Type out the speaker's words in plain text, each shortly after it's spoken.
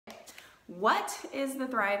What is the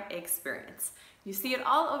Thrive experience? You see it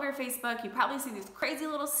all over Facebook. You probably see these crazy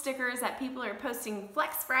little stickers that people are posting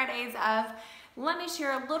Flex Fridays of. Let me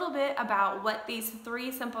share a little bit about what these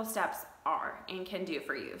 3 simple steps are and can do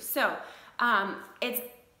for you. So it's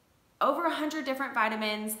over 100 different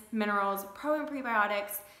vitamins, minerals, pro and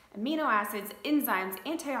prebiotics, amino acids, enzymes,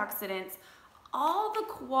 antioxidants, all the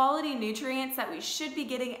quality nutrients that we should be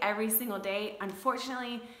getting every single day.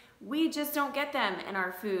 Unfortunately, we just don't get them in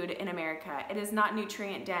our food in America. It is not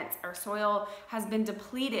nutrient dense. Our soil has been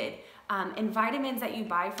depleted. And vitamins that you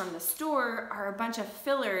buy from the store are a bunch of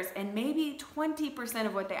fillers and maybe 20%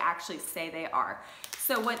 of what they actually say they are.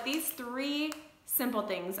 So what these 3 simple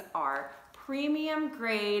things are: premium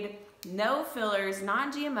grade, no fillers,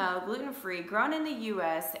 non-GMO, gluten-free, grown in the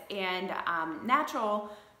US, and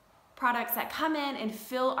natural products that come in and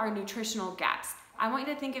fill our nutritional gaps. I want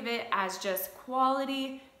you to think of it as just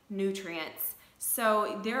quality nutrients.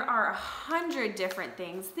 So there are 100 different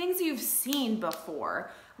things you've seen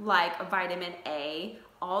before, like vitamin A,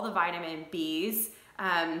 all the vitamin Bs,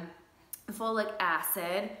 folic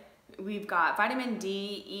acid, we've got vitamin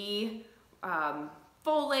D, E,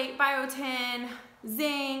 folate, biotin,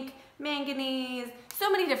 zinc, manganese, so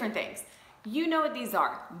many different things. You know what these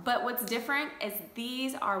are, but what's different is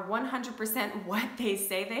these are 100% what they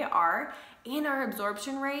say they are, and our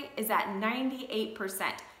absorption rate is at 98%.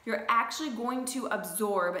 You're actually going to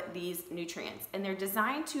absorb these nutrients, and they're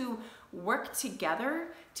designed to work together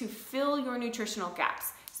to fill your nutritional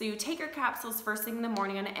gaps. So you take your capsules first thing in the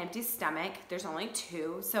morning on an empty stomach. There's only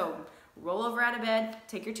 2, so roll over out of bed,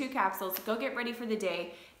 take your 2 capsules, go get ready for the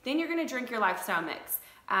day. Then you're gonna drink your lifestyle mix.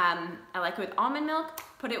 I like it with almond milk,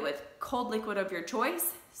 put it with cold liquid of your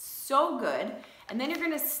choice, so good. And then you're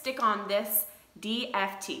gonna stick on this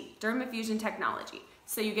DFT, Dermafusion Technology.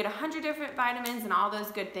 So you get 100 different vitamins and all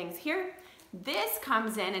those good things here. This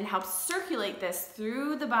comes in and helps circulate this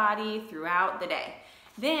through the body throughout the day.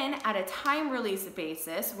 Then at a time release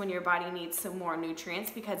basis, when your body needs some more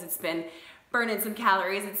nutrients because it's been burning some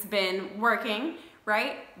calories, it's been working,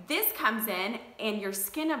 right? This comes in and your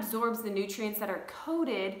skin absorbs the nutrients that are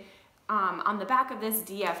coated on the back of this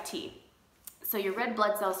DFT. So your red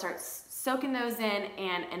blood cells start soaking those in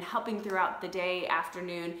and helping throughout the day,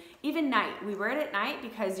 afternoon, even night. We wear it at night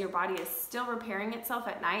because your body is still repairing itself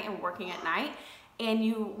at night and working at night, and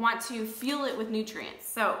you want to fuel it with nutrients.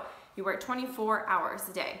 So you wear it 24 hours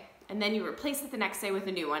a day, and then you replace it the next day with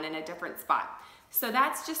a new one in a different spot. So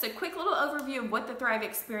that's just a quick little overview of what the Thrive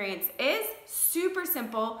experience is. Super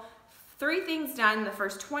simple. 3 things done the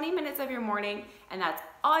first 20 minutes of your morning, and that's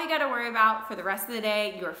all you gotta worry about for the rest of the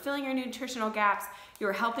day. You're filling your nutritional gaps.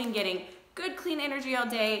 You're helping getting good, clean energy all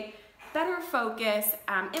day, better focus,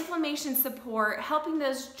 inflammation support, helping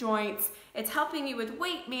those joints. It's helping you with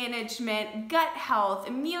weight management, gut health,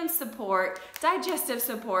 immune support, digestive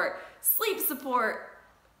support, sleep support.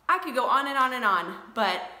 I could go on and on and on,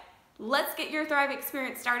 but let's get your Thrive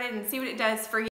experience started and see what it does for you.